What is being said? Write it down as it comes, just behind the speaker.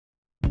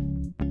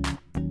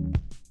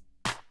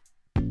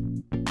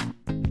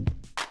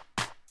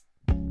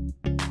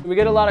We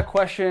get a lot of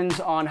questions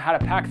on how to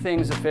pack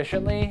things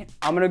efficiently.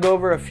 I'm gonna go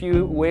over a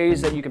few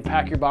ways that you can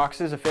pack your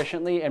boxes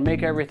efficiently and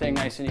make everything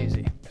nice and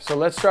easy. So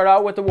let's start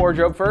out with the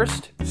wardrobe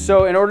first.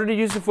 So in order to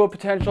use the full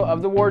potential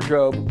of the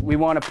wardrobe, we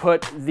wanna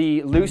put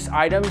the loose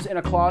items in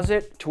a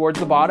closet towards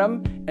the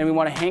bottom, and we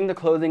wanna hang the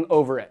clothing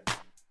over it.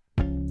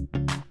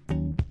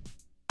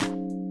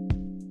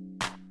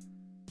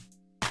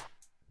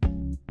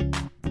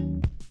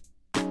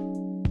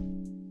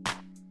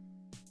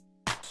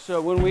 So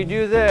when we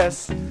do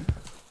this,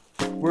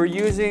 we're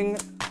using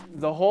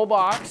the whole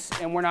box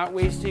and we're not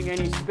wasting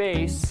any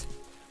space,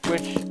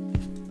 which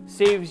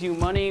saves you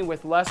money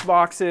with less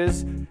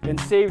boxes and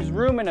saves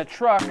room in a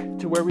truck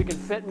to where we can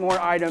fit more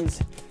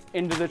items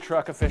into the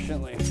truck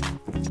efficiently.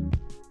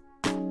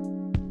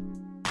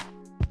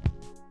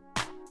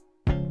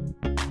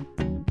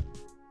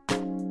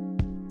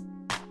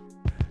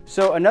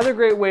 So another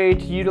great way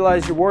to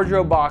utilize your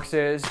wardrobe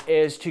boxes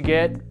is to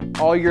get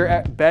all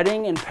your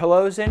bedding and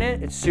pillows in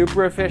it. It's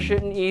super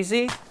efficient and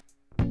easy.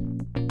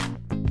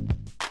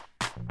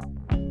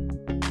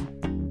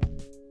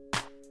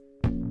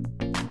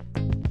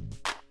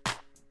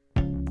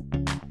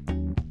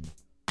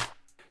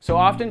 So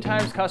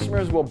oftentimes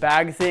customers will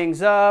bag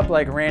things up,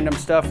 like random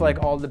stuff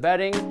like all the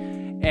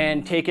bedding,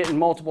 and take it in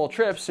multiple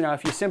trips. Now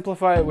if you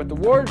simplify it with the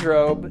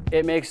wardrobe,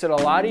 it makes it a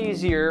lot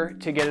easier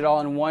to get it all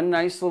in one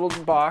nice little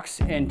box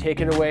and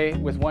take it away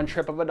with one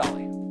trip of a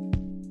dolly.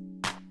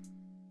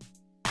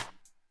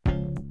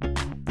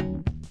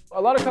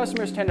 A lot of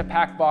customers tend to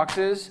pack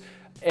boxes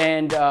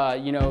and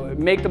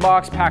make the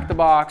box, pack the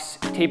box,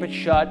 tape it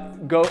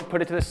shut, go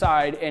put it to the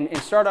side and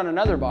start on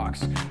another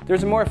box.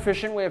 There's a more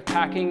efficient way of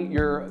packing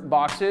your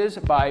boxes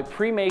by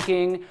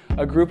pre-making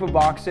a group of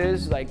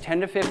boxes, like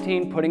 10 to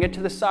 15, putting it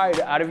to the side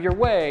out of your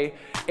way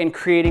and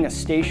creating a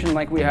station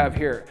like we have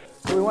here.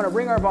 So we want to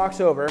bring our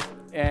box over,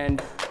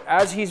 and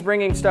as he's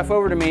bringing stuff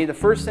over to me, the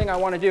first thing I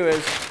want to do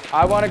is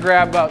I want to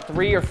grab about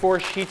 3 or 4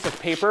 sheets of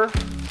paper.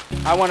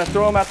 I want to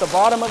throw them at the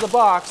bottom of the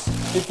box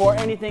before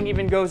anything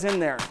even goes in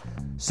there,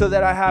 so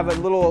that I have a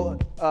little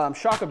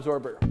shock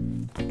absorber,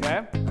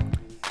 okay?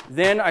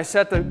 Then I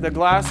set the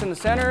glass in the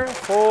center,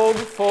 fold,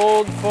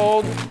 fold,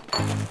 fold,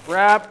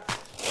 wrap,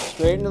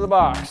 straight into the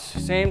box.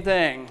 Same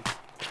thing.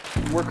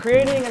 We're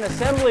creating an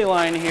assembly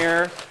line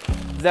here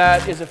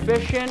that is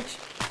efficient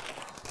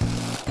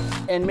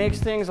and makes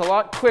things a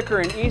lot quicker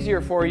and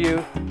easier for you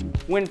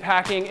when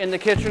packing in the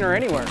kitchen or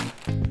anywhere.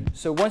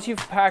 So once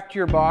you've packed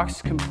your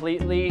box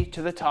completely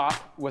to the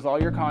top with all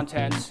your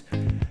contents,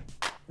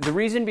 the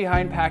reason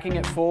behind packing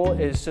it full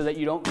is so that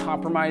you don't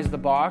compromise the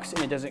box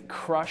and it doesn't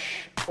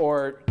crush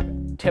or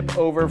tip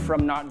over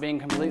from not being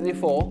completely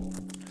full.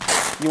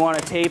 You want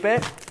to tape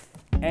it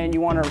and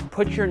you want to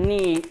put your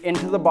knee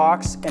into the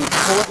box and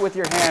pull it with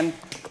your hand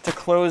to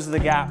close the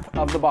gap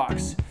of the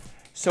box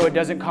so it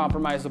doesn't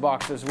compromise the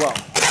box as well.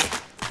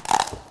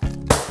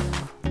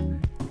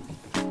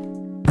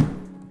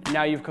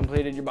 Now you've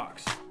completed your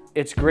box.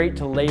 It's great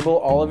to label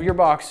all of your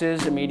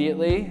boxes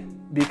immediately,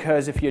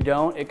 because if you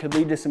don't, it could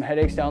lead to some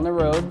headaches down the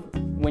road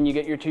when you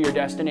get to your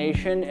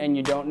destination and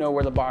you don't know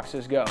where the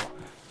boxes go.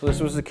 So this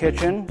was the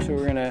kitchen, so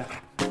we're gonna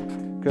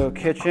go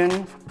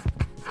kitchen,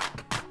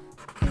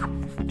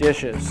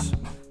 dishes.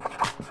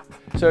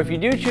 So if you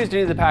do choose to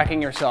do the packing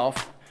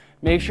yourself,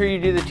 make sure you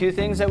do the 2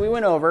 things that we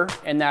went over,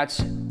 and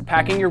that's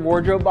packing your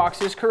wardrobe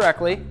boxes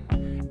correctly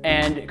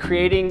and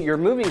creating your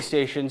moving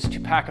stations to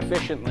pack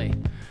efficiently.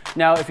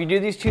 Now, if you do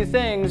these 2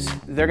 things,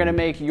 they're gonna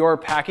make your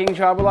packing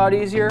job a lot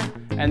easier,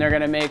 and they're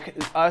gonna make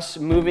us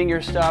moving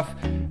your stuff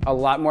a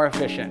lot more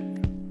efficient.